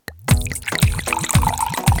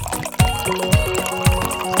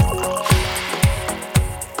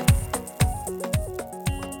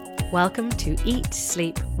Welcome to Eat,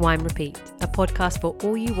 Sleep, Wine, Repeat, a podcast for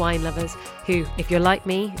all you wine lovers who, if you're like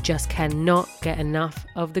me, just cannot get enough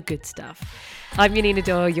of the good stuff. I'm Janina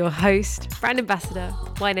Dorr, your host, brand ambassador,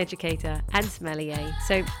 wine educator, and sommelier.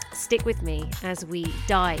 So stick with me as we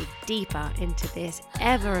dive deeper into this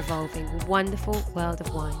ever-evolving, wonderful world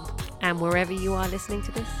of wine. And wherever you are listening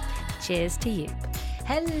to this, cheers to you.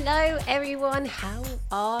 Hello, everyone. How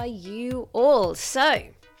are you all? So,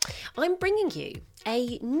 I'm bringing you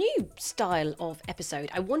a new style of episode.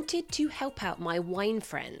 I wanted to help out my wine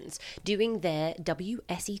friends doing their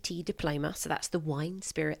WSET diploma, so that's the Wine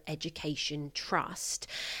Spirit Education Trust.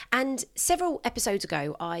 And several episodes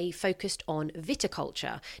ago, I focused on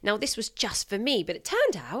viticulture. Now, this was just for me, but it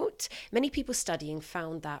turned out many people studying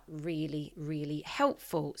found that really, really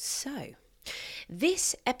helpful. So,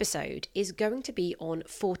 this episode is going to be on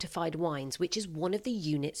fortified wines, which is one of the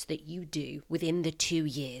units that you do within the 2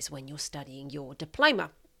 years when you're studying your diploma.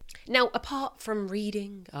 Now, apart from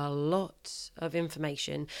reading a lot of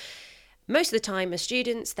information, most of the time as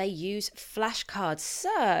students, they use flashcards.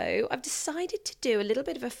 So I've decided to do a little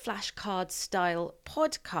bit of a flashcard style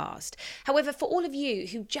podcast. However, for all of you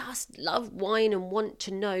who just love wine and want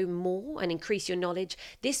to know more and increase your knowledge,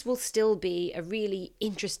 this will still be a really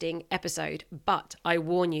interesting episode. But I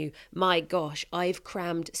warn you, my gosh, I've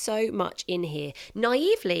crammed so much in here.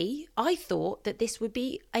 Naively, I thought that this would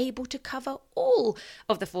be able to cover all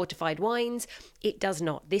of the fortified wines. It does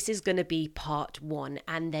not. This is going to be part one,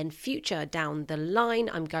 and then future down the line,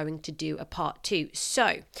 I'm going to do a part two.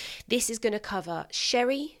 So this is going to cover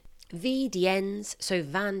sherry, VDNs, so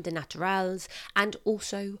Vin de Naturals, and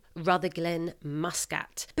also Rutherglen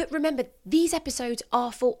Muscat. But remember, these episodes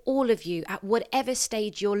are for all of you at whatever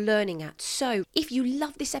stage you're learning at. So if you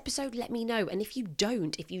love this episode, let me know. And if you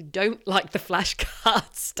don't like the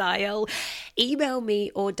flashcard style, email me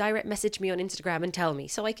or direct message me on Instagram and tell me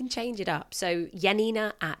so I can change it up. So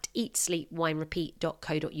Janina at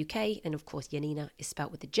eatsleepwinerepeat.co.uk, and of course Janina is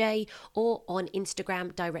spelt with a J, or on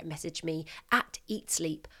Instagram, direct message me at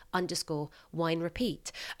eatsleep_wine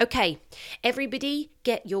repeat. Okay, everybody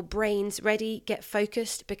get your brains ready, get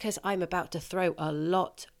focused, because I'm about to throw a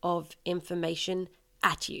lot of information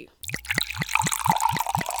at you.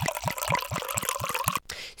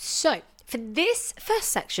 So, for this first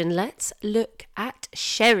section, let's look at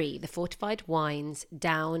sherry, the fortified wines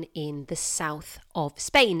down in the south of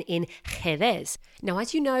Spain, in Jerez. Now,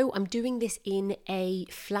 as you know, I'm doing this in a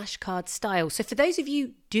flashcard style. So for those of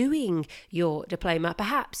you doing your diploma,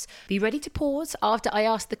 perhaps be ready to pause after I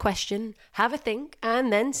ask the question, have a think,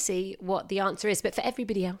 and then see what the answer is. But for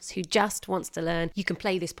everybody else who just wants to learn, you can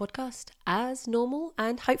play this podcast as normal,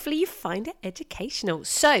 and hopefully you find it educational.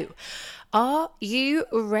 So, are you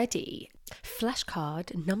ready?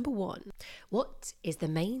 Flashcard number 1. What is the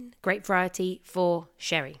main grape variety for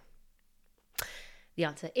sherry? The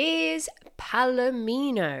answer is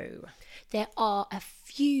Palomino. There are a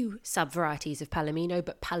few sub-varieties of Palomino,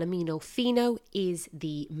 but Palomino Fino is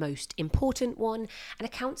the most important one and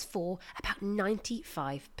accounts for about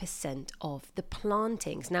 95% of the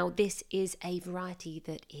plantings. Now, this is a variety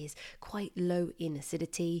that is quite low in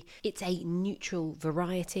acidity. It's a neutral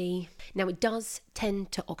variety. Now, it does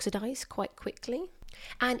tend to oxidize quite quickly,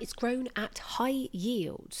 and it's grown at high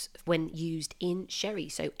yields when used in sherry,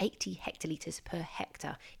 so 80 hectolitres per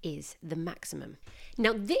hectare is the maximum.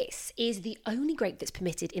 Now, this is the only grape that's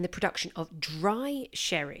permitted in the production of dry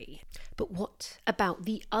sherry. But what about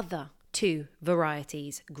the other 2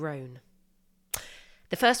 varieties grown?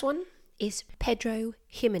 The first one is Pedro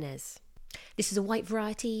Ximénez. This is a white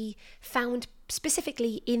variety found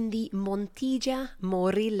specifically in the Montilla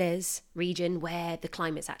Moriles region, where the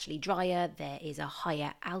climate's actually drier, there is a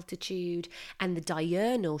higher altitude, and the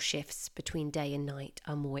diurnal shifts between day and night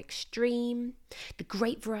are more extreme. The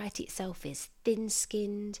grape variety itself is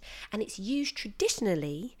thin-skinned, and it's used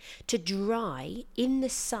traditionally to dry in the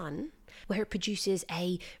sun, where it produces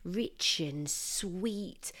a rich and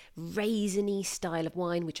sweet, raisiny style of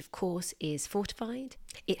wine, which of course is fortified.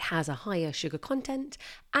 It has a higher sugar content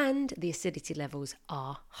and the acidity levels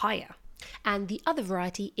are higher. And the other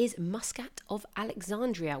variety is Muscat of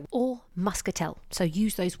Alexandria, or Muscatel. So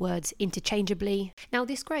use those words interchangeably. Now,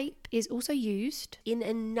 this grape is also used in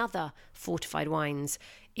another fortified wines,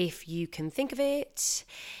 if you can think of it,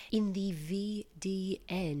 in the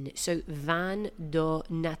VDN, so Vin de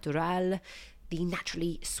Natural, the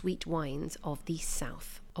naturally sweet wines of the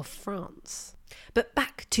south of France. But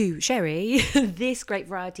back to sherry, this grape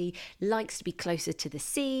variety likes to be closer to the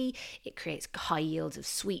sea, it creates high yields of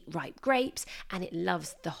sweet, ripe grapes, and it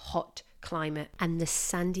loves the hot climate and the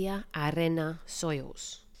sandia arena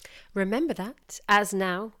soils. Remember that, as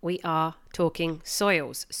now we are talking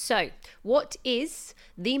soils. So, what is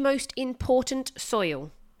the most important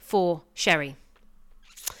soil for sherry?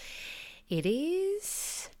 It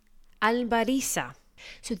is Albariza.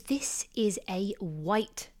 So this is a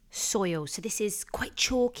white soil. So this is quite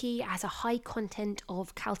chalky, has a high content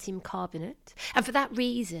of calcium carbonate. And for that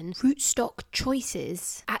reason, rootstock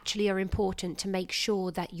choices actually are important to make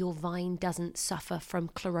sure that your vine doesn't suffer from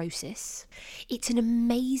chlorosis. It's an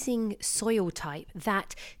amazing soil type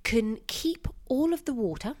that can keep all of the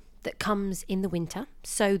water that comes in the winter,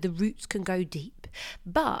 so the roots can go deep.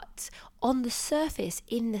 But on the surface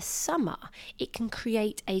in the summer, it can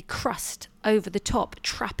create a crust over the top,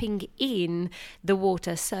 trapping in the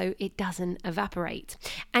water so it doesn't evaporate.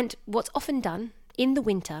 And what's often done in the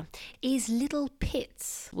winter is little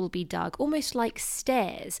pits will be dug, almost like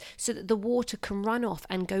stairs, so that the water can run off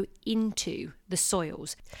and go into the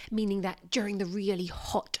soils, meaning that during the really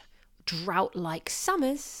hot drought-like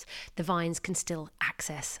summers, the vines can still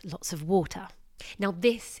access lots of water. Now,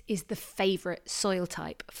 this is the favourite soil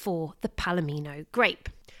type for the Palomino grape.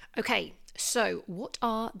 Okay, so what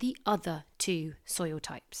are the other two soil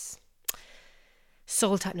types?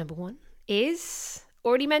 Soil type number one is,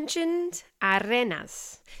 already mentioned,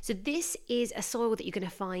 arenas. So this is a soil that you're going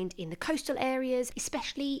to find in the coastal areas,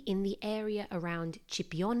 especially in the area around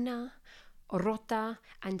Chipiona, Rota,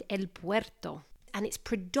 and El Puerto. And it's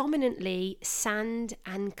predominantly sand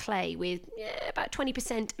and clay with about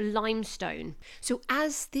 20% limestone. So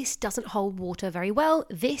as this doesn't hold water very well,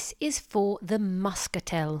 this is for the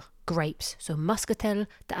Muscatel grapes. So Muscatel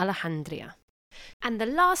de Alejandría. And the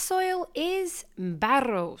last soil is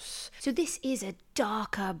Barros. So this is a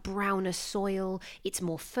darker, browner soil. It's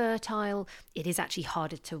more fertile. It is actually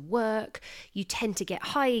harder to work. You tend to get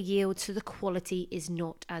higher yields, so the quality is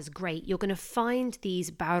not as great. You're going to find these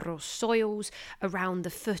Barros soils around the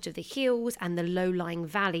foot of the hills and the low-lying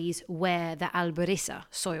valleys where the Albariza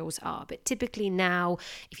soils are. But typically now,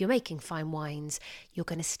 if you're making fine wines, you're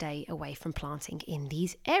going to stay away from planting in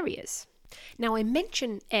these areas. Now, I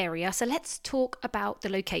mentioned area, so let's talk about the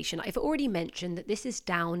location. I've already mentioned that this is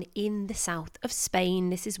down in the south of Spain.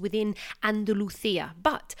 This is within Andalusia.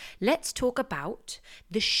 But let's talk about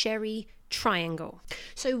the Sherry Triangle.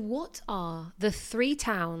 So what are the three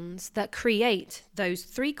towns that create those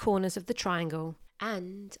three corners of the triangle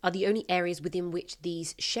and are the only areas within which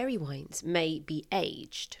these sherry wines may be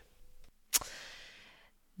aged?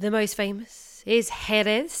 The most famous is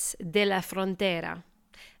Jerez de la Frontera,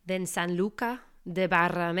 then Sanlúcar de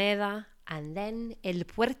Barrameda, and then El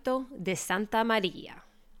Puerto de Santa Maria.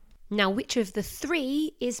 Now, which of the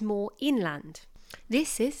three is more inland?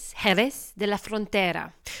 This is Jerez de la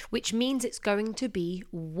Frontera, which means it's going to be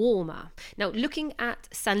warmer. Now, looking at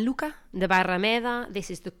Sanlúcar de Barrameda,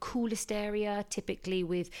 this is the coolest area, typically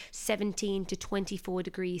with 17 to 24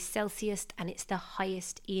 degrees Celsius, and it's the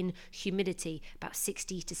highest in humidity, about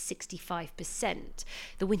 60 to 65%.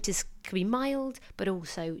 The winters can be mild, but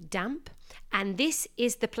also damp. And this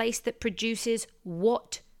is the place that produces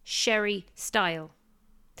what sherry style?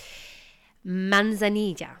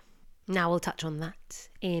 Manzanilla. Now we'll touch on that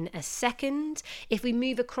in a second. If we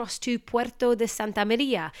move across to Puerto de Santa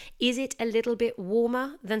Maria, is it a little bit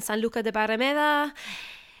warmer than Sanlúcar de Barrameda?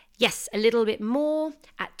 Yes, a little bit more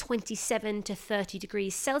at 27 to 30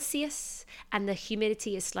 degrees Celsius, and the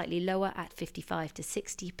humidity is slightly lower at 55 to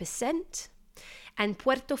 60%. And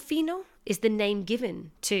Puerto Fino is the name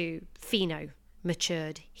given to Fino,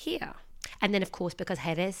 matured here. And then, of course, because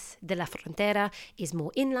Jerez de la Frontera is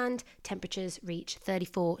more inland, temperatures reach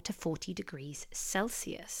 34 to 40 degrees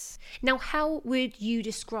Celsius. Now, how would you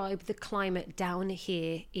describe the climate down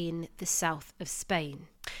here in the south of Spain?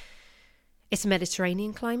 It's a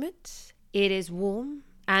Mediterranean climate. It is warm.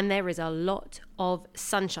 And there is a lot of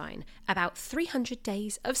sunshine, about 300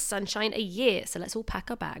 days of sunshine a year. So let's all pack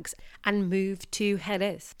our bags and move to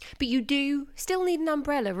Jerez. But you do still need an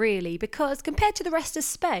umbrella, really, because compared to the rest of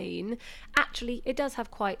Spain, actually it does have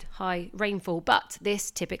quite high rainfall. But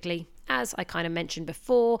this typically, as I kind of mentioned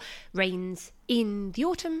before, rains in the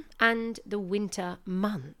autumn and the winter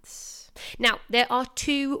months. Now, there are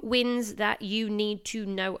two winds that you need to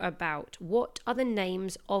know about. What are the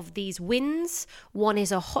names of these winds? One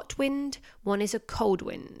is a hot wind, one is a cold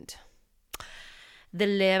wind. The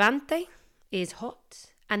Levante is hot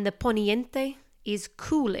and the Poniente is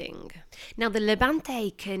cooling. Now, the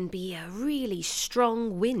Levante can be a really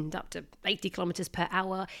strong wind, up to 80 kilometers per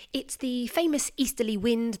hour. It's the famous easterly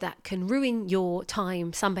wind that can ruin your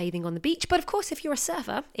time sunbathing on the beach. But of course, if you're a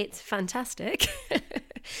surfer, it's fantastic.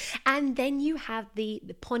 And then you have the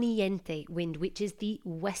poniente wind, which is the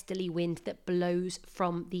westerly wind that blows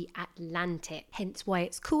from the Atlantic. Hence why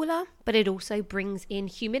it's cooler, but it also brings in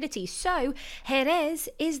humidity. So Jerez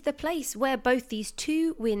is the place where both these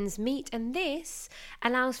two winds meet, and this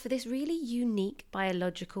allows for this really unique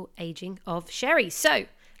biological aging of sherry. So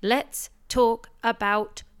let's talk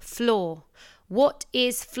about flor. What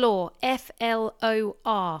is flor?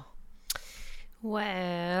 F-L-O-R.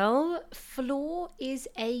 Well, flor is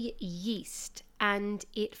a yeast and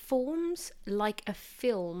it forms like a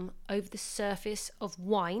film over the surface of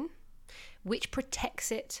wine, which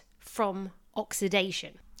protects it from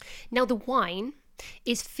oxidation. Now, the wine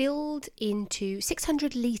is filled into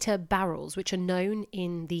 600-litre barrels, which are known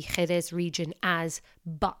in the Jerez region as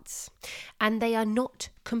butts, and they are not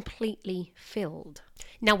completely filled.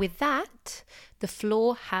 Now, with that, the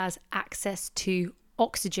flor has access to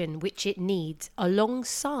oxygen, which it needs,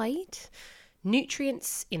 alongside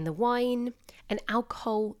nutrients in the wine, an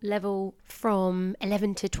alcohol level from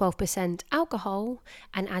 11 to 12% alcohol,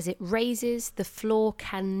 and as it raises, the flor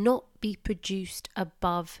cannot be produced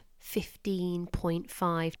above 15.5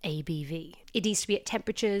 ABV. It needs to be at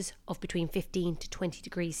temperatures of between 15 to 20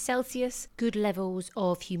 degrees Celsius, good levels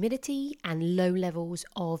of humidity and low levels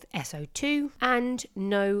of SO2, and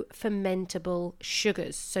no fermentable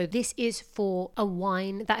sugars. So this is for a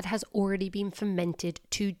wine that has already been fermented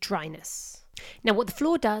to dryness. Now, what the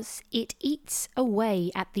flor does, it eats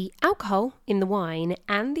away at the alcohol in the wine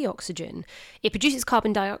and the oxygen. It produces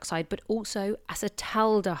carbon dioxide, but also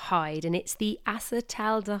acetaldehyde, and it's the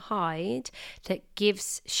acetaldehyde that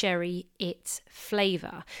gives sherry its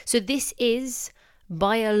flavour. So this is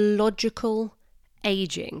biological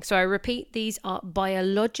aging. So I repeat, these are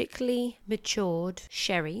biologically matured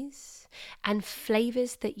sherries and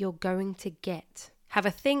flavours that you're going to get. Have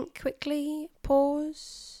a think quickly,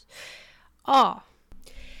 pause.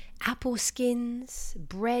 Apple skins,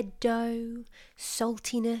 bread dough,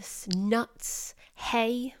 saltiness, nuts,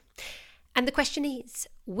 hay. And the question is,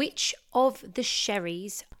 which of the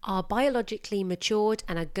sherries are biologically matured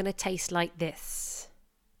and are going to taste like this?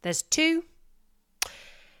 There's two,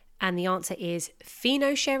 and the answer is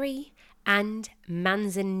Fino sherry and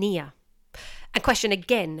Manzanilla. And question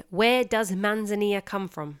again, where does Manzanilla come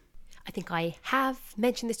from? I think I have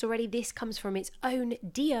mentioned this already. This comes from its own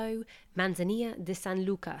DO, Manzanilla de San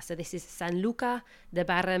Luca. So this is San Luca de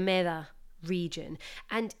Barrameda region.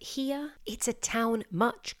 And here, it's a town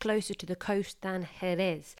much closer to the coast than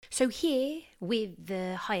Jerez. So here, with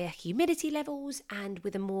the higher humidity levels and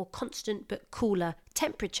with a more constant but cooler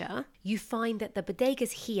temperature, you find that the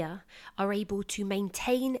bodegas here are able to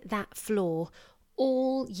maintain that flor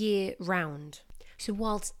all year round. So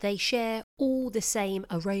whilst they share all the same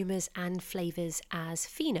aromas and flavours as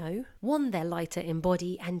Fino, one, they're lighter in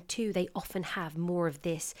body, and two, they often have more of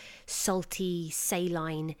this salty,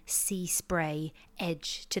 saline, sea spray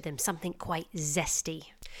edge to them, something quite zesty.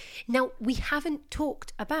 Now, we haven't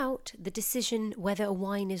talked about the decision whether a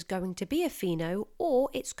wine is going to be a Fino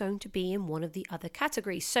or it's going to be in one of the other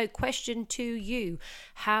categories. So question to you,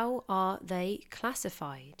 how are they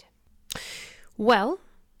classified? Well,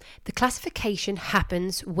 the classification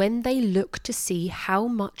happens when they look to see how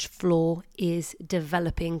much flor is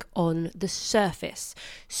developing on the surface.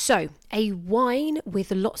 So, a wine with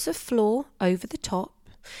lots of flor over the top,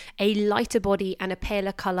 a lighter body and a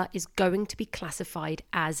paler colour is going to be classified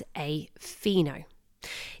as a Fino.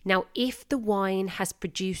 Now, if the wine has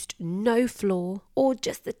produced no flor or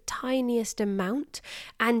just the tiniest amount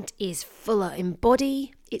and is fuller in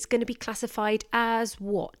body, it's going to be classified as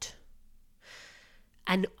what?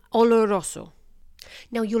 An oloroso.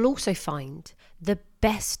 Now, you'll also find the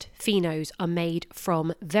best Finos are made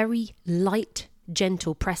from very light,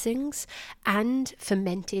 gentle pressings and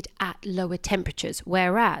fermented at lower temperatures.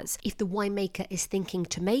 Whereas if the winemaker is thinking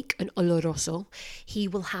to make an oloroso, he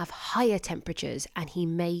will have higher temperatures and he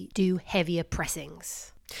may do heavier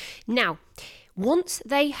pressings. Now, once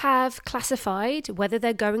they have classified whether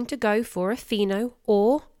they're going to go for a Fino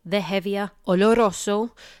or the heavier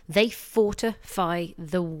oloroso, they fortify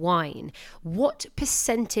the wine. What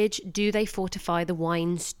percentage do they fortify the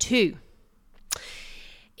wines to?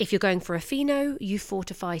 If you're going for a Fino, you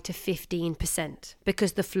fortify to 15%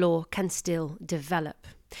 because the flor can still develop.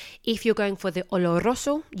 If you're going for the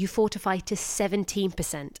oloroso, you fortify to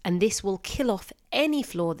 17%, and this will kill off any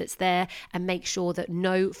flor that's there and make sure that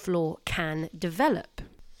no flor can develop.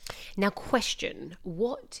 Now, question,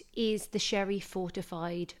 what is the sherry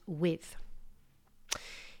fortified with?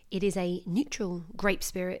 It is a neutral grape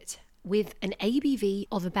spirit with an ABV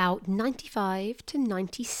of about 95 to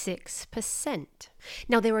 96%.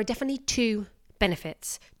 Now, there are definitely two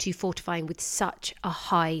benefits to fortifying with such a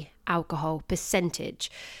high alcohol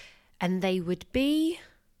percentage. And they would be: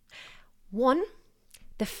 1,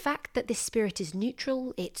 the fact that this spirit is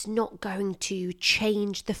neutral. It's not going to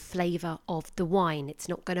change the flavour of the wine. It's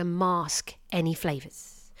not going to mask any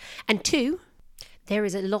flavours. And 2, there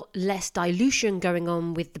is a lot less dilution going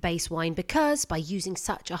on with the base wine, because by using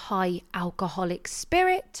such a high alcoholic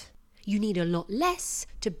spirit, you need a lot less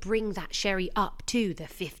to bring that sherry up to the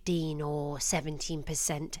 15 or 17%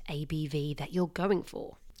 ABV that you're going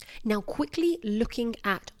for. Now, quickly looking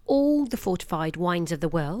at all the fortified wines of the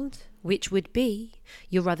world, which would be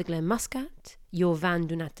your Rutherglen Muscat, your Vin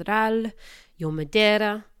Doux Naturel, your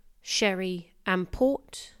Madeira, sherry and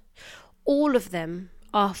port, all of them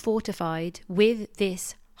are fortified with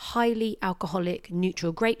this highly alcoholic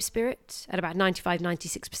neutral grape spirit at about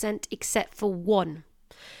 95-96%, except for one.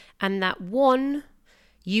 And that one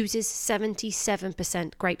uses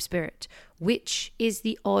 77% grape spirit, which is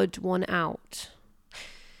the odd one out.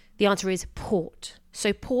 The answer is port.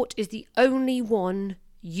 So port is the only one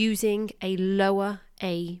using a lower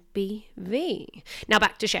ABV. Now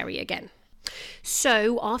back to sherry again.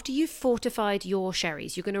 So after you've fortified your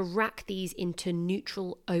sherries, you're going to rack these into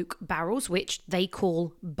neutral oak barrels, which they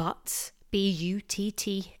call butts.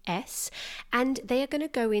 Butts, and they are going to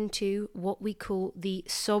go into what we call the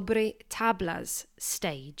sobre tablas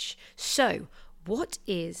stage. So, what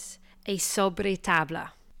is a sobre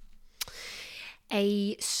tabla?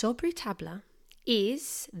 A sobre tabla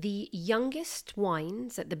is the youngest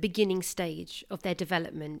wines at the beginning stage of their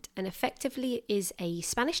development, and effectively is a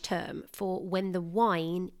Spanish term for when the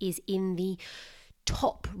wine is in the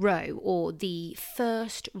top row or the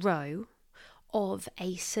first row of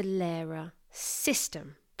a Solera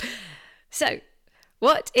system. So,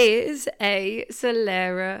 what is a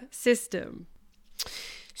Solera system?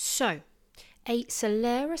 So, a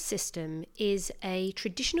Solera system is a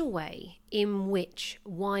traditional way in which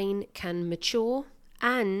wine can mature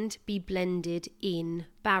and be blended in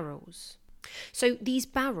barrels. So these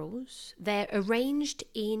barrels, they're arranged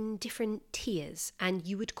in different tiers, and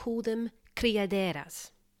you would call them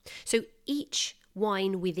criaderas. So each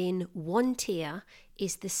wine within one tier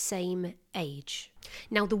is the same age.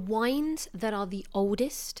 Now, the wines that are the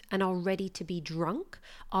oldest and are ready to be drunk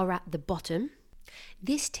are at the bottom.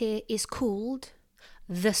 This tier is called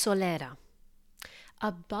the Solera.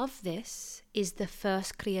 Above this is the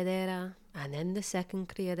first criadera, and then the second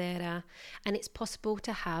criadera, and it's possible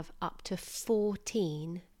to have up to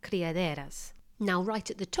 14 criaderas. Now, right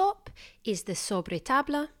at the top is the sobre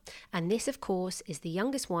tabla, and this, of course, is the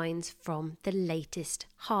youngest wines from the latest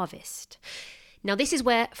harvest. Now, this is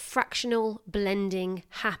where fractional blending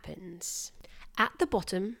happens. At the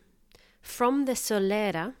bottom, from the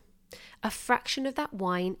Solera, a fraction of that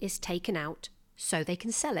wine is taken out so they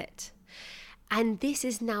can sell it. And this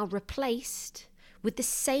is now replaced with the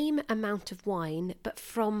same amount of wine, but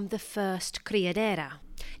from the first criadera.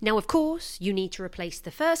 Now, of course, you need to replace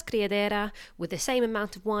the first criadera with the same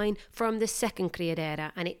amount of wine from the second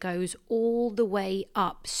criadera, and it goes all the way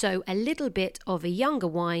up. So a little bit of a younger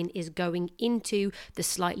wine is going into the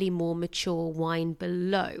slightly more mature wine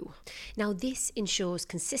below. Now, this ensures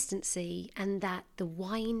consistency, and that the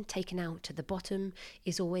wine taken out to the bottom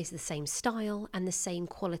is always the same style and the same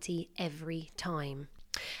quality every time.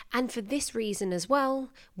 And for this reason as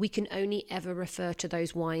well, we can only ever refer to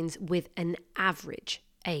those wines with an average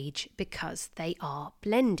age because they are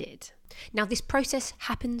blended. Now, this process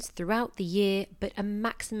happens throughout the year, but a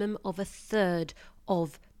maximum of a third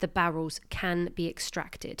of the barrels can be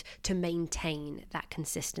extracted to maintain that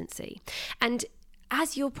consistency. And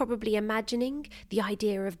as you're probably imagining, the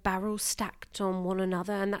idea of barrels stacked on one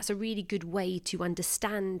another, and that's a really good way to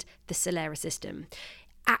understand the Solera system.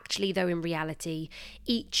 Actually, though, in reality,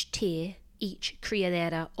 each tier, each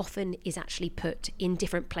criadera often is actually put in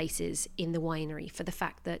different places in the winery, for the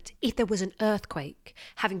fact that if there was an earthquake,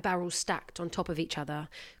 having barrels stacked on top of each other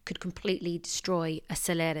could completely destroy a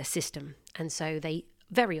Solera system. And so they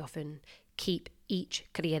very often keep each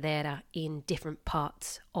criadera in different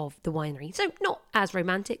parts of the winery. So not as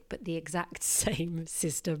romantic, but the exact same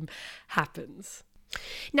system happens.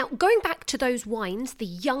 Now, going back to those wines, the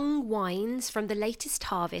young wines from the latest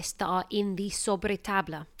harvest that are in the sobre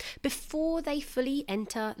tabla, before they fully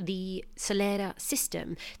enter the Solera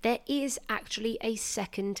system, there is actually a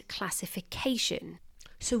second classification.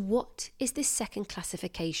 So what is this second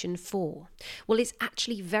classification for? Well, it's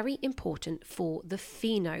actually very important for the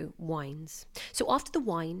Fino wines. So after the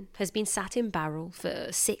wine has been sat in barrel for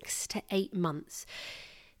 6 to 8 months,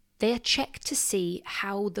 they are checked to see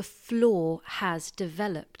how the flor has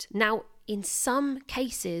developed. Now, in some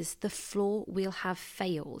cases, the flaw will have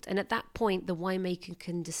failed. And at that point, the winemaker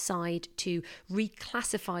can decide to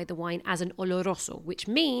reclassify the wine as an oloroso, which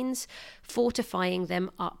means fortifying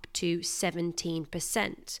them up to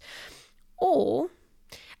 17%. Or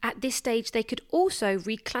at this stage, they could also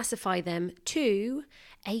reclassify them to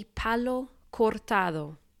a palo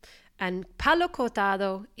cortado. And palo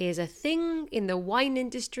cortado is a thing in the wine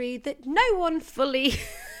industry that no one fully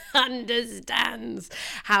understands.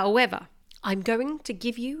 However, I'm going to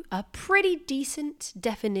give you a pretty decent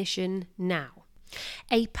definition now.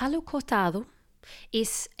 A palo cortado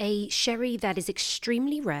is a sherry that is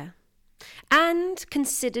extremely rare and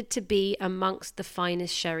considered to be amongst the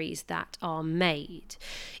finest sherries that are made.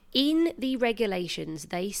 In the regulations,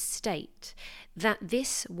 they state that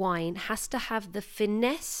this wine has to have the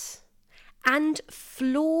finesse and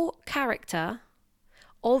floor character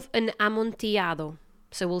of an Amontillado.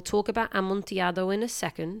 So we'll talk about Amontillado in a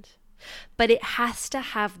second, but it has to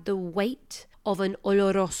have the weight of an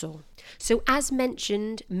Oloroso. So as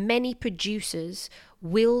mentioned, many producers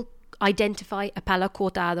will identify a Palo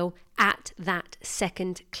Cortado at that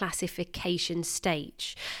second classification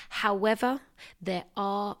stage. However, there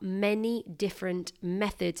are many different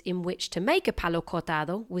methods in which to make a Palo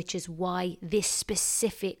Cortado, which is why this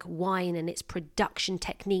specific wine and its production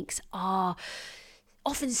techniques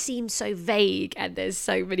often seem so vague and there's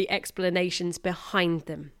so many explanations behind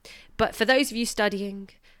them. But for those of you studying,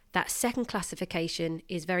 that second classification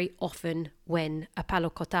is very often when a Palo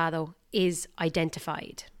Cortado is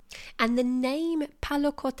identified. And the name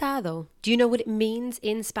Palo Cortado, do you know what it means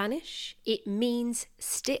in Spanish? It means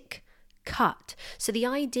stick cut. So the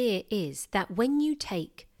idea is that when you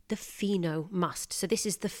take the fino must, so this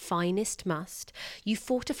is the finest must, you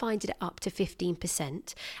fortified it up to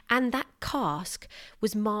 15%, and that cask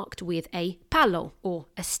was marked with a palo, or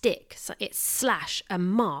a stick, so it's slash, a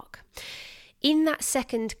mark. In that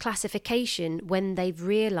second classification, when they've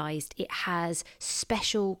realised it has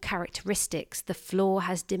special characteristics, the flaw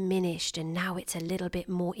has diminished and now it's a little bit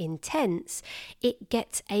more intense, it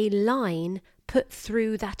gets a line put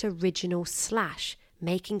through that original slash,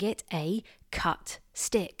 making it a cut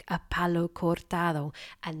stick, a palo cortado,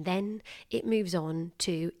 and then it moves on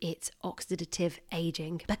to its oxidative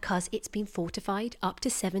aging because it's been fortified up to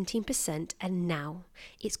 17%, and now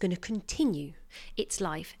it's going to continue its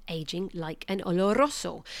life aging like an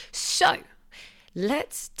oloroso. So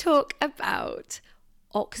let's talk about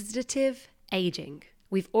oxidative aging.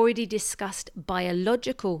 We've already discussed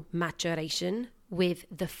biological maturation with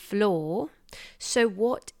the flaw. So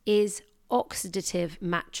what is oxidative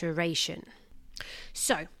maturation?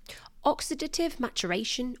 So, oxidative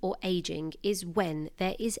maturation or aging is when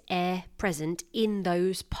there is air present in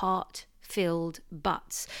those part-filled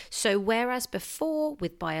butts. So, whereas before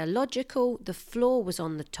with biological, the floor was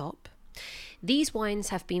on the top, these wines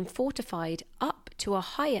have been fortified up to a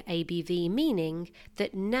higher ABV, meaning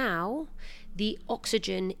that now the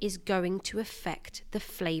oxygen is going to affect the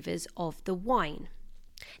flavours of the wine.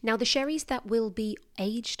 Now, the sherries that will be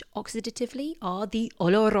aged oxidatively are the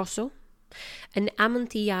Oloroso, an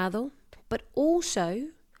Amontillado, but also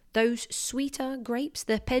those sweeter grapes,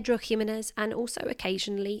 the Pedro Ximénez, and also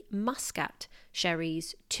occasionally Muscat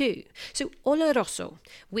sherries too. So Oloroso,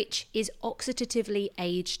 which is oxidatively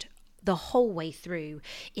aged the whole way through,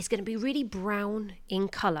 is going to be really brown in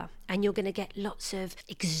colour, and you're going to get lots of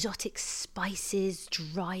exotic spices,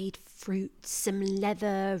 dried fruits, some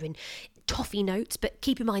leather and toffee notes, but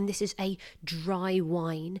keep in mind this is a dry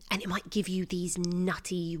wine and it might give you these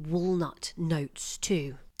nutty walnut notes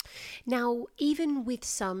too. Now, even with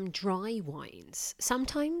some dry wines,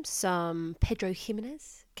 sometimes some Pedro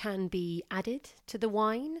Ximénez can be added to the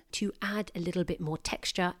wine to add a little bit more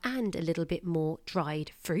texture and a little bit more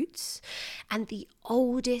dried fruits. And the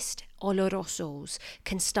oldest Olorosos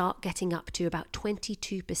can start getting up to about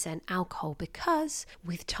 22% alcohol because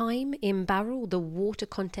with time in barrel, the water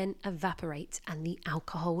content evaporates and the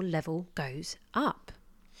alcohol level goes up.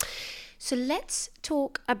 So let's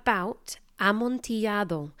talk about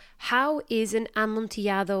Amontillado. How is an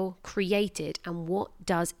Amontillado created and what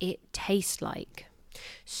does it taste like?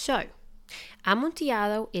 So,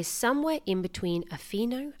 Amontillado is somewhere in between a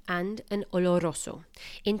fino and an oloroso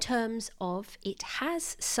in terms of it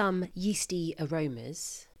has some yeasty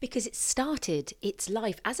aromas because it started its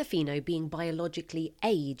life as a fino being biologically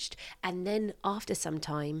aged, and then after some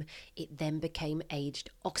time it then became aged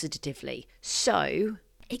oxidatively. So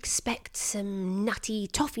expect some nutty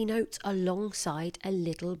toffee notes alongside a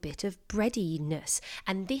little bit of breadiness,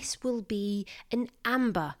 and this will be an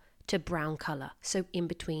amber to brown colour, so in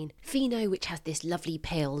between fino, which has this lovely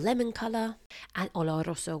pale lemon colour, and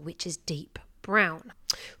oloroso, which is deep brown.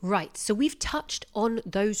 Right, so we've touched on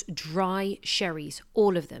those dry sherries,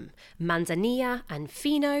 all of them. Manzanilla and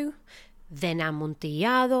Fino, then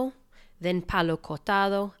Amontillado, then Palo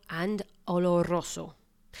Cortado and Oloroso.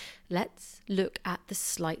 Let's look at the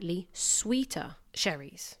slightly sweeter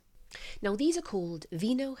sherries. Now, these are called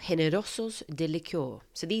Vino Generosos de Licor.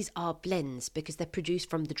 So these are blends because they're produced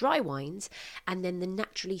from the dry wines and then the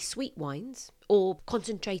naturally sweet wines, or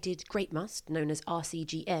concentrated grape must, known as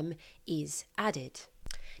RCGM, is added.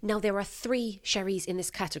 Now, there are 3 sherries in this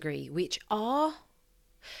category, which are,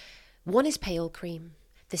 one is pale cream,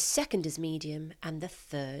 the second is medium, and the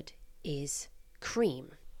third is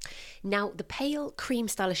cream. Now, the pale cream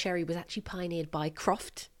style of sherry was actually pioneered by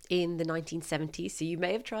Croft in the 1970s, so you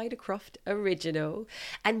may have tried a Croft original.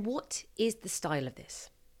 And what is the style of this?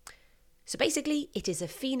 So basically, it is a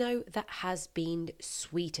Fino that has been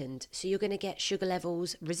sweetened. So you're going to get sugar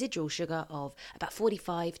levels, residual sugar of about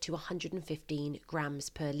 45 to 115 grams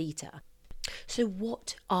per litre. So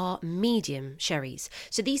what are medium sherries?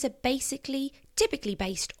 So these are typically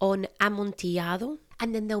based on Amontillado,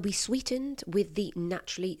 and then they'll be sweetened with the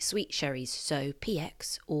naturally sweet sherries, so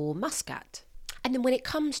PX or Muscat. And then when it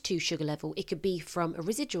comes to sugar level, it could be from a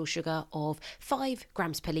residual sugar of 5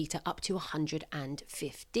 grams per litre up to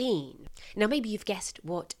 115. Now, maybe you've guessed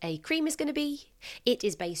what a cream is going to be. It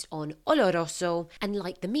is based on Oloroso, and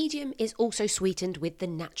like the medium, is also sweetened with the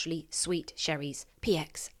naturally sweet sherries,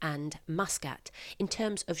 PX and Muscat. In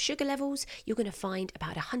terms of sugar levels, you're going to find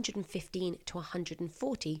about 115 to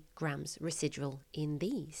 140 grams residual in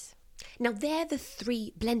these. Now, they're the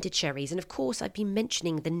 3 blended sherries, and of course I've been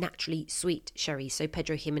mentioning the naturally sweet sherries, so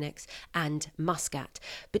Pedro Ximénez and Muscat.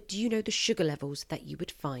 But do you know the sugar levels that you would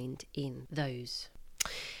find in those?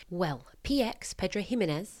 Well, PX, Pedro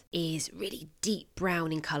Ximénez, is really deep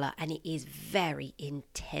brown in colour, and it is very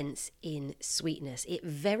intense in sweetness. It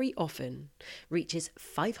very often reaches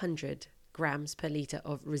 500 grams per litre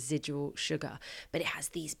of residual sugar, but it has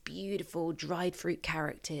these beautiful dried fruit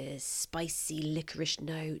characters, spicy licorice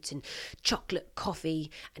notes and chocolate coffee,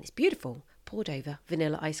 and it's beautiful poured over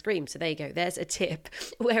vanilla ice cream. So there you go, there's a tip.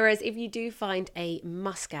 Whereas if you do find a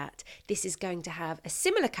Muscat, this is going to have a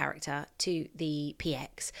similar character to the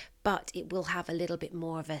PX, but it will have a little bit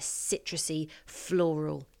more of a citrusy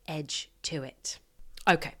floral edge to it.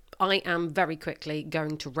 Okay, I am very quickly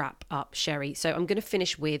going to wrap up sherry. So I'm going to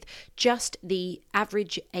finish with just the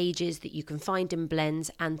average ages that you can find in blends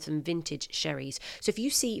and some vintage sherries. So if you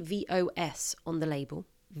see VOS on the label,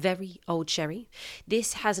 very old sherry,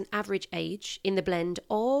 this has an average age in the blend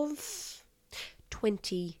of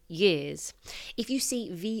 20 years. If you see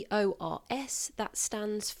VORS, that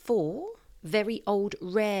stands for very old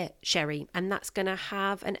rare sherry, and that's going to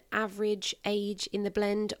have an average age in the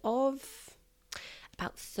blend of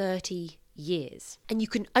about 30 years. And you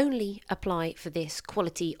can only apply for this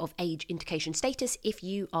quality of age indication status if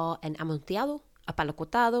you are an Amontillado, a Palo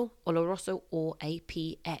Cortado, Oloroso, or a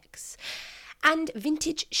PX. And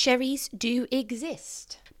vintage sherries do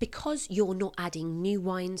exist. Because you're not adding new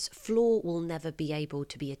wines, flaw will never be able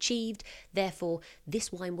to be achieved. Therefore,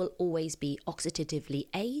 this wine will always be oxidatively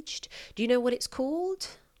aged. Do you know what it's called?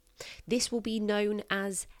 This will be known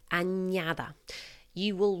as añada.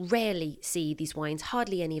 You will rarely see these wines,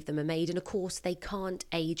 hardly any of them are made, and of course they can't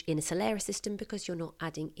age in a Solera system because you're not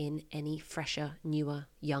adding in any fresher, newer,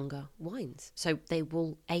 younger wines. So they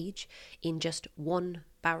will age in just one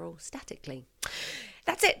barrel statically.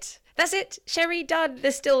 That's it. Sherry done.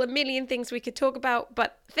 There's still a million things we could talk about,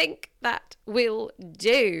 but I think that will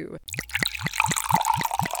do.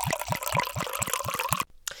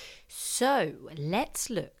 So let's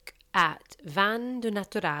look at Vin de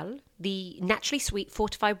Natural, the naturally sweet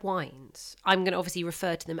fortified wines. I'm going to obviously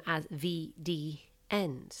refer to them as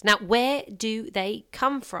VDNs. Now, where do they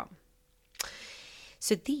come from?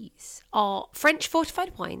 So these are French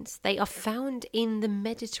fortified wines. They are found in the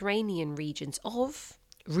Mediterranean regions of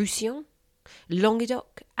Roussillon,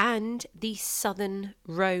 Languedoc, and the southern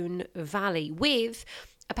Rhône Valley, with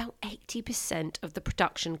about 80% of the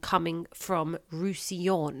production coming from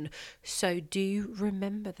Roussillon. So do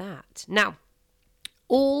remember that. Now,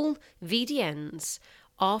 all VDNs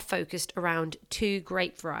are focused around 2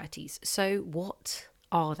 grape varieties. So what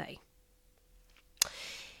are they?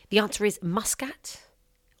 The answer is Muscat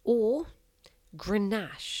or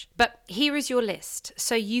Grenache. But here is your list.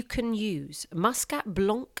 So you can use Muscat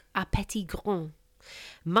Blanc à Petit Grain,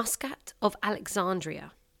 Muscat of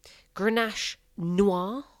Alexandria, Grenache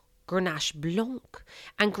Noir, Grenache Blanc,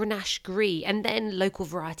 and Grenache Gris. And then local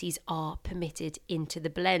varieties are permitted into the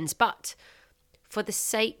blends. But for the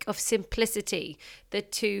sake of simplicity, the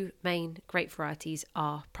 2 main grape varieties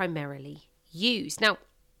are primarily used. Now,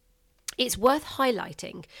 It's worth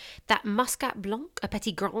highlighting that Muscat Blanc, a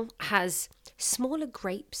Petit Grand, has smaller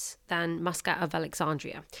grapes than Muscat of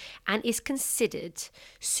Alexandria and is considered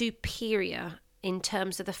superior in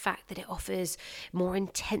terms of the fact that it offers more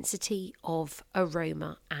intensity of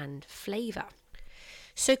aroma and flavour.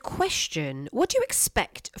 So question, what do you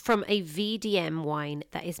expect from a VDM wine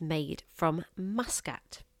that is made from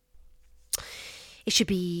Muscat? It should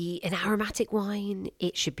be an aromatic wine,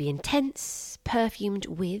 it should be intense, perfumed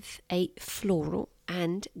with a floral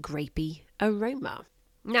and grapey aroma.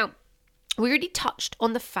 Now, we already touched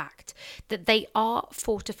on the fact that they are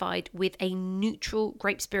fortified with a neutral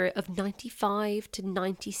grape spirit of 95 to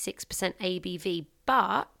 96% ABV.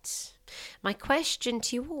 But my question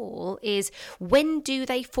to you all is, when do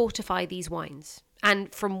they fortify these wines?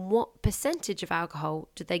 And from what percentage of alcohol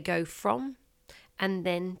do they go from and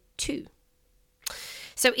then to?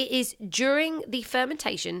 So it is during the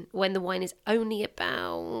fermentation when the wine is only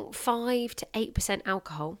about 5 to 8%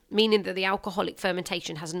 alcohol, meaning that the alcoholic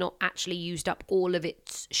fermentation has not actually used up all of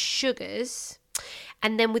its sugars.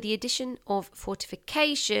 And then with the addition of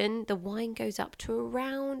fortification, the wine goes up to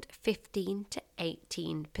around 15 to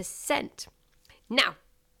 18%. Now,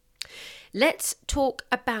 let's talk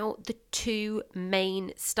about the two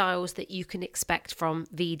main styles that you can expect from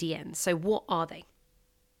VDN. So what are they?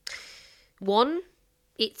 One,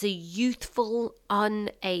 it's a youthful,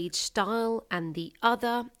 unaged style, and the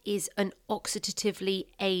other is an oxidatively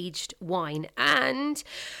aged wine. And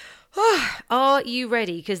are you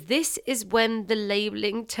ready? Because this is when the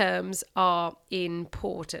labelling terms are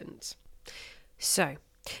important. So,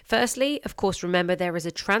 firstly, of course, remember there is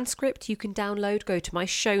a transcript you can download. Go to my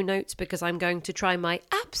show notes because I'm going to try my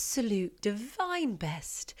absolute divine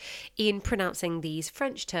best in pronouncing these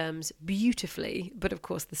French terms beautifully. But of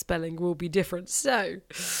course, the spelling will be different. So,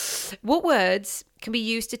 what words can be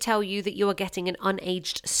used to tell you that you are getting an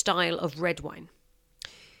unaged style of red wine?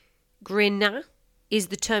 Grenache is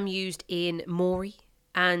the term used in Maury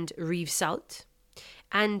and Rivesaltes,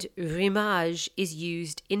 and Rimage is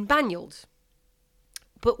used in Banyuls.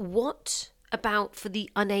 But what about for the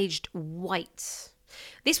unaged whites?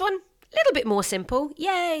 This one, a little bit more simple.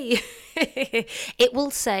 Yay! It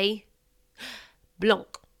will say Blanc.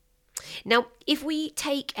 Now, if we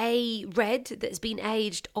take a red that's been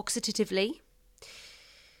aged oxidatively,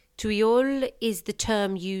 Tuiol is the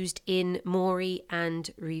term used in Maury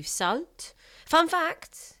and Rivesaltes. Fun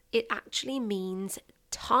fact, it actually means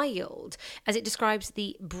tiled, as it describes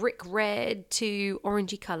the brick red to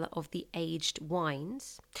orangey colour of the aged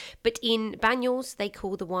wines. But in Banyuls, they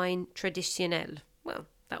call the wine traditionnel. Well,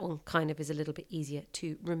 that one kind of is a little bit easier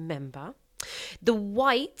to remember. The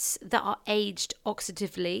whites that are aged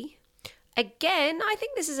oxidatively, again, I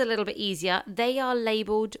think this is a little bit easier. They are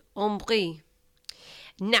labelled Ambry.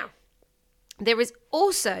 Now, there is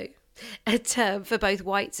also a term for both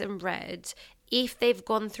whites and reds if they've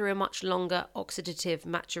gone through a much longer oxidative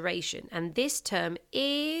maturation. And this term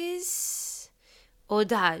is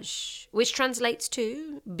Audage, which translates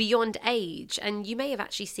to beyond age. And you may have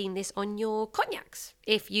actually seen this on your cognacs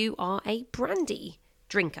if you are a brandy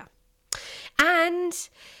drinker. And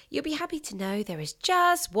you'll be happy to know there is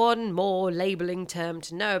just one more labelling term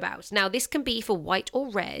to know about. Now, this can be for white or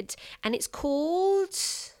red, and it's called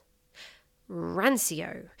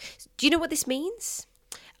Rancio. Do you know what this means?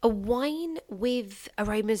 A wine with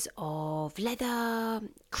aromas of leather,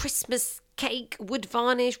 Christmas cake, wood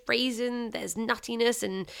varnish, raisin, there's nuttiness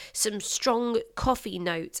and some strong coffee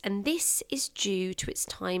notes. And this is due to its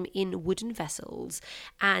time in wooden vessels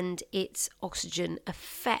and its oxygen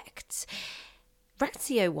effects.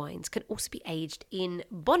 Rancio wines can also be aged in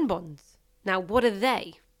bonbons. Now, what are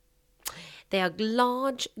they? They are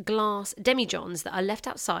large glass demijohns that are left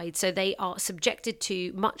outside, so they are subjected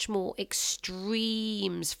to much more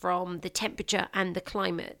extremes from the temperature and the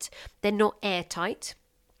climate. They're not airtight,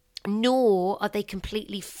 nor are they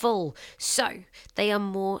completely full, so they are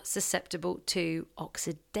more susceptible to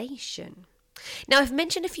oxidation. Now, I've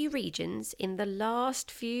mentioned a few regions in the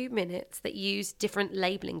last few minutes that use different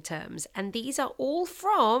labelling terms, and these are all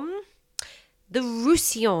from the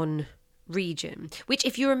Roussillon region, which,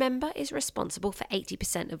 if you remember, is responsible for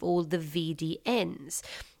 80% of all the VDNs.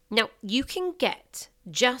 Now, you can get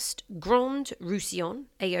just Grand Roussillon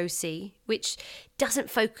AOC, which doesn't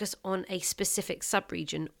focus on a specific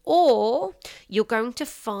subregion, or you're going to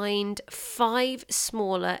find 5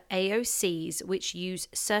 smaller AOCs which use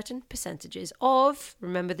certain percentages of,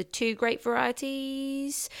 remember the 2 grape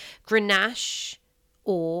varieties, Grenache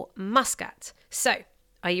or Muscat. So,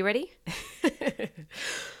 are you ready?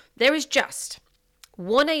 There is just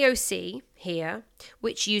one AOC here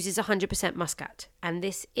which uses 100% Muscat, and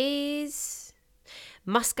this is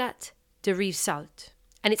Muscat de Rivesaltes,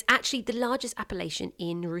 and it's actually the largest appellation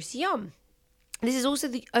in Roussillon. This is also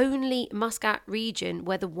the only Muscat region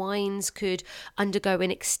where the wines could undergo an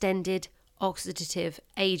extended oxidative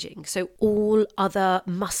aging. So all other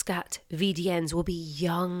Muscat VDNs will be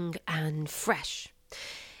young and fresh.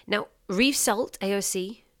 Now, Rivesaltes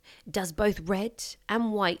AOC does both red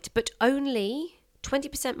and white, but only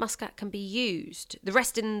 20% Muscat can be used. The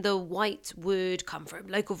rest in the white would come from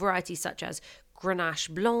local varieties such as Grenache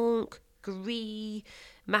Blanc, Gris,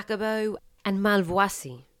 Macabeu, and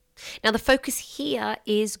Malvoisie. Now, the focus here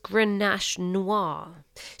is Grenache Noir.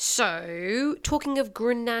 So, talking of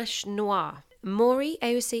Grenache Noir, Maury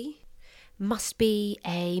AOC must be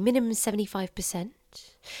a minimum 75%.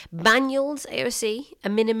 Banyuls AOC, a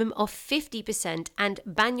minimum of 50%, and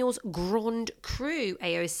Banyuls Grand Cru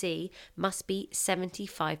AOC must be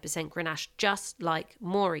 75% Grenache, just like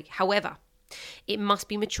Maury. However, it must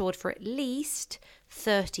be matured for at least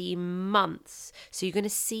 30 months. So you're going to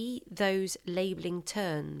see those labelling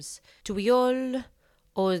terms: Touillol,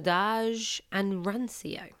 Ordage, and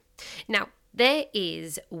Rancio. Now, there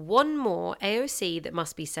is one more AOC that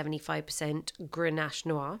must be 75% Grenache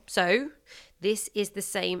Noir. So this is the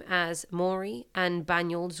same as Maury and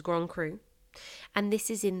Banyuls Grand Cru. And this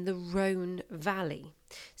is in the Rhône Valley.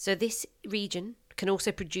 So this region can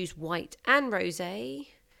also produce white and rosé.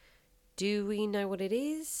 Do we know what it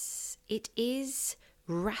is? It is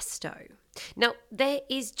Rasteau. Now, there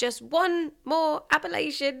is just one more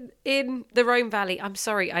appellation in the Rhône Valley. I'm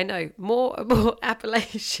sorry, I know, more and more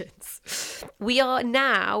appellations. We are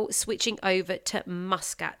now switching over to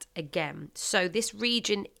Muscat again. So this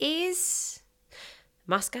region is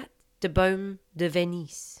Muscat de Beaume de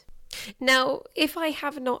Venise. Now, if I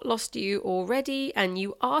have not lost you already and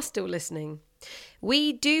you are still listening,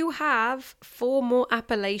 we do have 4 more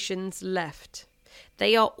appellations left.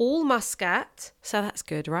 They are all Muscat, so that's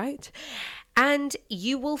good, right? And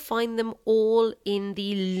you will find them all in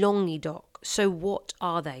the Languedoc. So what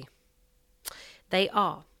are they? They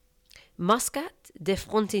are Muscat de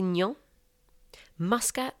Frontignan,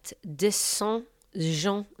 Muscat de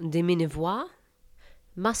Saint-Jean-de-Menevois,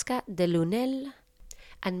 Muscat de Lunel,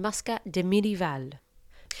 and Muscat de Mirival.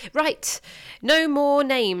 Right, no more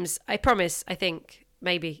names, I promise, I think,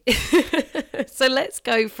 maybe. So let's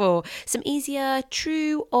go for some easier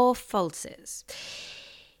true or falses.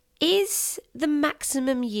 Is the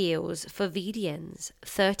maximum yields for VDNs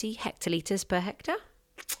 30 hectolitres per hectare?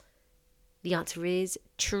 The answer is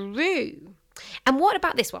true. And what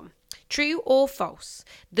about this one? True or false?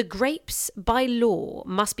 The grapes by law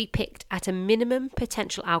must be picked at a minimum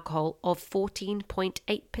potential alcohol of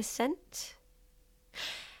 14.8%.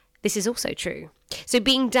 This is also true. So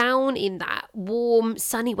being down in that warm,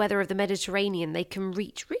 sunny weather of the Mediterranean, they can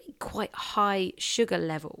reach really quite high sugar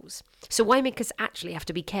levels. So winemakers actually have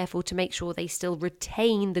to be careful to make sure they still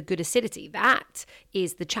retain the good acidity. That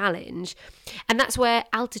is the challenge. And that's where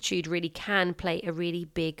altitude really can play a really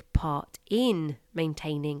big part in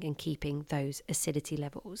maintaining and keeping those acidity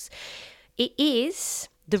levels. It is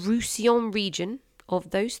the Roussillon region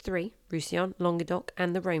of those 3, Roussillon, Languedoc,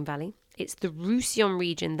 and the Rhône Valley. It's the Roussillon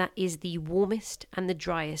region that is the warmest and the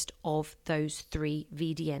driest of those 3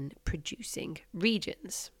 VDN producing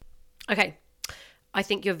regions. Okay, I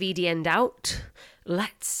think you're VDN'd out.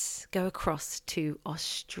 Let's go across to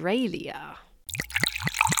Australia.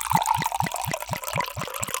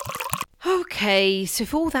 Okay, so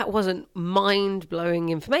if all that wasn't mind-blowing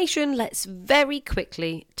information, let's very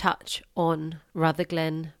quickly touch on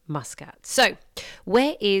Rutherglen Muscat. So,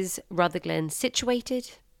 where is Rutherglen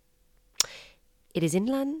situated? It is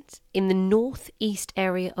inland in the northeast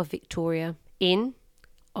area of Victoria in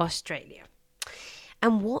Australia.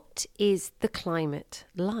 And what is the climate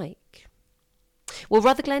like? Well,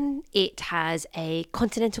 Rutherglen, it has a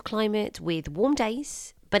continental climate with warm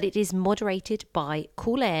days, but it is moderated by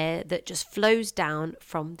cool air that just flows down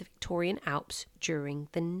from the Victorian Alps during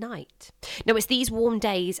the night. Now, it's these warm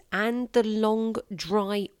days and the long,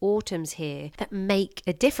 dry autumns here that make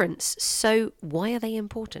a difference. So why are they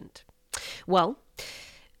important? Well,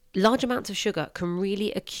 large amounts of sugar can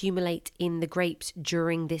really accumulate in the grapes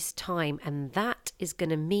during this time, and that is going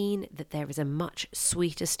to mean that there is a much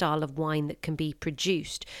sweeter style of wine that can be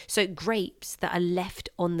produced. So grapes that are left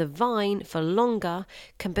on the vine for longer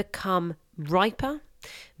can become riper,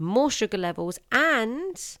 more sugar levels,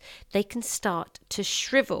 and they can start to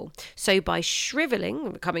shrivel. So by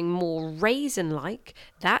shriveling, becoming more raisin-like,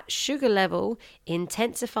 that sugar level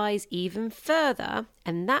intensifies even further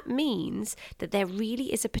And that means that there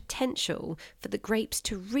really is a potential for the grapes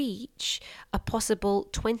to reach a possible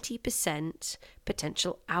 20%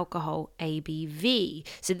 potential alcohol ABV.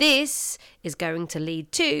 So this is going to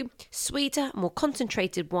lead to sweeter, more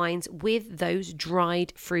concentrated wines with those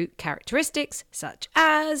dried fruit characteristics, such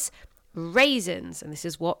as raisins. And this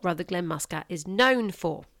is what Rutherglen Muscat is known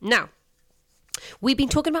for. Now, we've been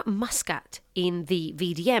talking about muscat in the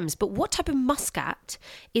VDMs, but what type of muscat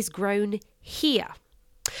is grown here?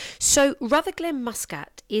 So Rutherglen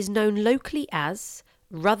Muscat is known locally as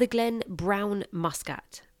Rutherglen Brown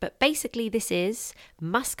Muscat, but basically this is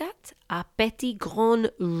Muscat à Petit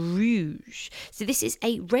Grand Rouge. So this is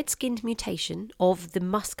a red-skinned mutation of the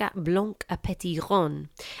Muscat Blanc à Petit Grand,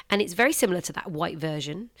 and it's very similar to that white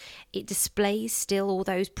version. It displays still all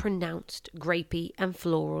those pronounced grapey and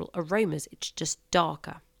floral aromas. It's just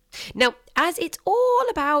darker. Now, as it's all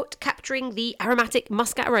about capturing the aromatic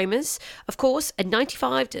muscat aromas, of course, a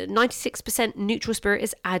 95 to 96% neutral spirit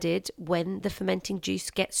is added when the fermenting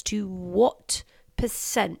juice gets to what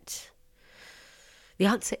percent? The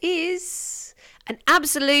answer is an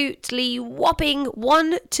absolutely whopping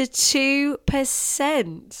 1 to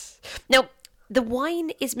 2%. Now, the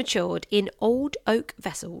wine is matured in old oak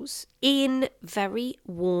vessels in very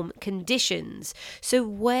warm conditions. So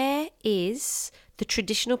where is the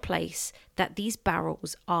traditional place that these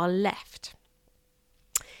barrels are left?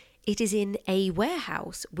 It is in a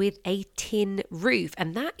warehouse with a tin roof,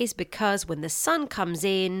 and that is because when the sun comes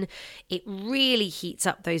in, it really heats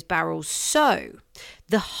up those barrels. So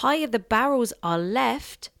the higher the barrels are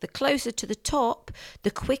left, the closer to the top,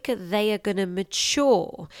 the quicker they are going to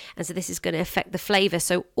mature. And so this is going to affect the flavour.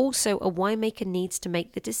 So also a winemaker needs to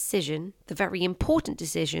make the decision, the very important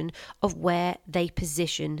decision, of where they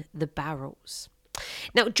position the barrels.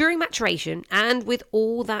 Now, during maturation and with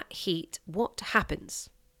all that heat, what happens?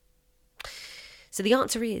 So the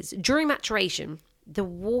answer is, during maturation, the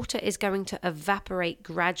water is going to evaporate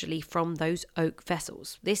gradually from those oak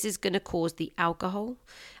vessels. This is going to cause the alcohol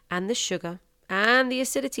and the sugar and the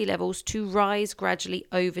acidity levels to rise gradually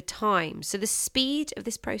over time. So the speed of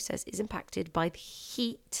this process is impacted by the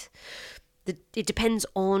heat. It depends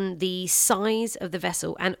on the size of the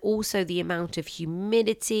vessel and also the amount of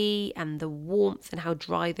humidity and the warmth and how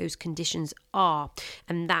dry those conditions are.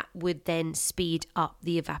 And that would then speed up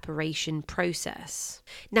the evaporation process.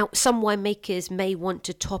 Now, some winemakers may want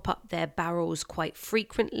to top up their barrels quite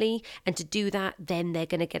frequently. And to do that, then they're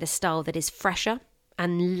going to get a style that is fresher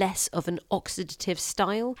and less of an oxidative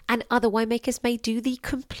style. And other winemakers may do the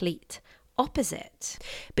complete opposite.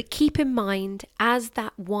 But keep in mind, as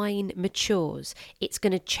that wine matures, it's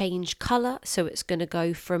going to change colour. So it's going to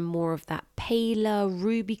go from more of that paler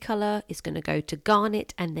ruby colour, it's going to go to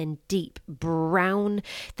garnet and then deep brown.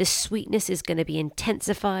 The sweetness is going to be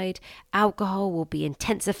intensified, alcohol will be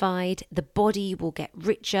intensified, the body will get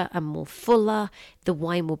richer and more fuller, the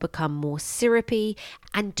wine will become more syrupy,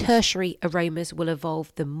 and tertiary aromas will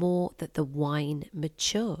evolve the more that the wine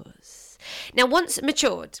matures. Now, once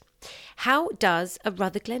matured, how does a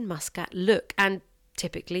Rutherglen Muscat look and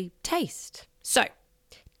typically taste? So,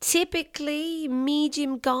 typically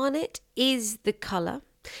medium garnet is the colour,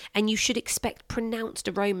 and you should expect pronounced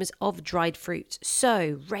aromas of dried fruits.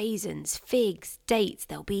 So, raisins, figs, dates,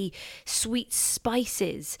 there'll be sweet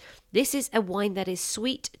spices. This is a wine that is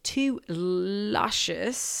sweet to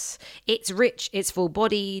luscious. It's rich, it's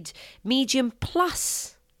full-bodied, medium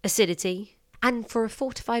plus acidity. And for a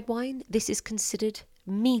fortified wine, this is considered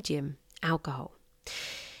medium alcohol.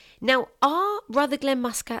 Now, are Rutherglen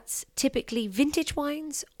Muscats typically vintage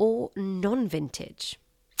wines or non-vintage?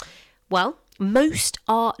 Well, most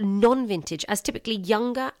are non-vintage, as typically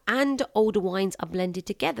younger and older wines are blended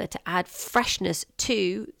together to add freshness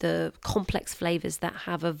to the complex flavours that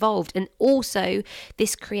have evolved. And also,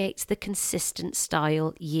 this creates the consistent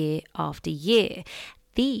style year after year.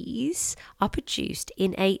 These are produced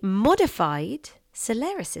in a modified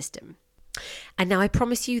Solera system. And now I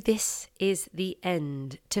promise you this is the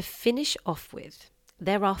end. To finish off with,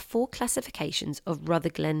 there are 4 classifications of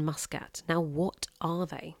Rutherglen Muscat. Now, what are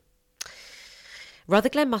they?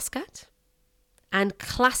 Rutherglen Muscat and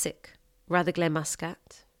classic Rutherglen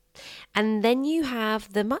Muscat. And then you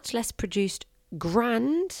have the much less produced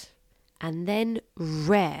Grand and then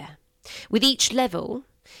Rare. With each level,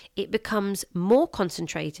 it becomes more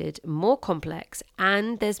concentrated, more complex,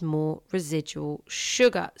 and there's more residual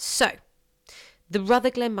sugar. So, the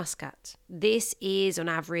Rutherglen Muscat. This is on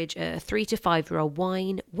average a 3 to 5 year old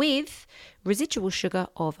wine with residual sugar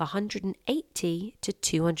of 180 to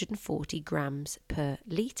 240 grams per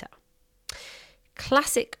litre.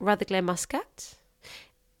 Classic Rutherglen Muscat.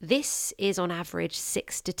 This is on average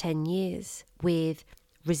 6 to 10 years with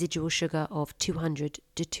residual sugar of 200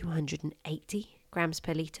 to 280 grams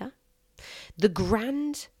per litre. The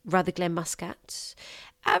Grand Rutherglen Muscat,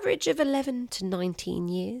 average of 11 to 19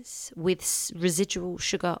 years with residual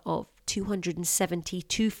sugar of 270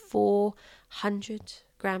 to 400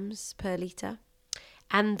 grams per litre.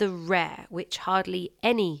 And the Rare, which hardly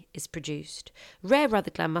any is produced. Rare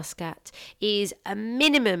Rutherglen Muscat is a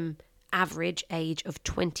minimum average age of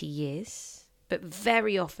 20 years, but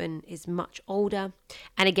very often is much older.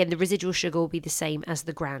 And again, the residual sugar will be the same as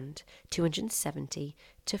the Grand, 270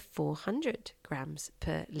 to 400 grams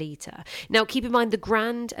per litre. Now, keep in mind the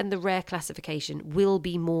Grand and the Rare classification will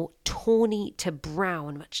be more tawny to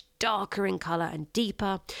brown, much darker in colour and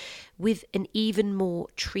deeper, with an even more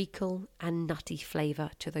treacle and nutty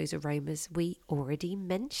flavour to those aromas we already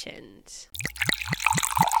mentioned.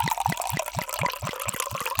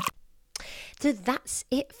 So that's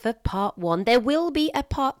it for part 1. There will be a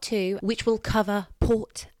part 2, which will cover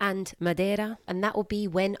Port and Madeira, and that will be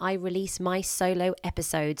when I release my solo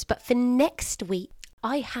episodes. But for next week,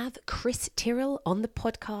 I have Chris Tyrrell on the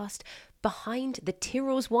podcast behind the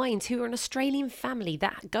Tyrrell's Wines, who are an Australian family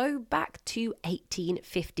that go back to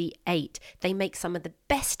 1858. They make some of the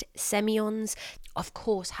best Semillons, of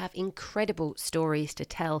course, have incredible stories to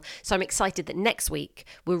tell. So I'm excited that next week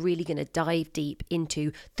we're really going to dive deep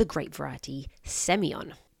into the grape variety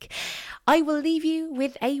Semillon. I will leave you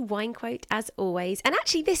with a wine quote as always. And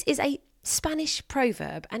actually, this is a Spanish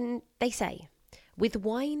proverb, and they say, with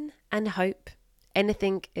wine and hope,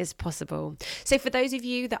 anything is possible. So for those of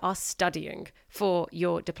you that are studying for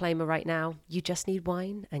your diploma right now, you just need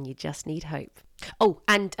wine and you just need hope. Oh,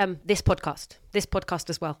 and this podcast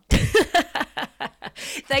as well.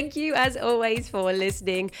 Thank you as always for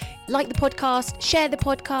listening. Like the podcast, share the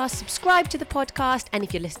podcast, subscribe to the podcast, and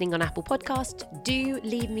if you're listening on Apple Podcast, do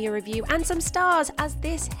leave me a review and some stars, as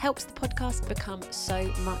this helps the podcast become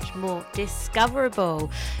so much more discoverable.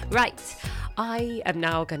 Right, I am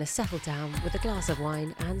now going to settle down with a glass of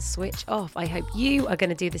wine and switch off. I hope you are going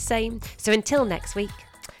to do the same. So until next week,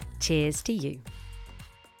 cheers to you.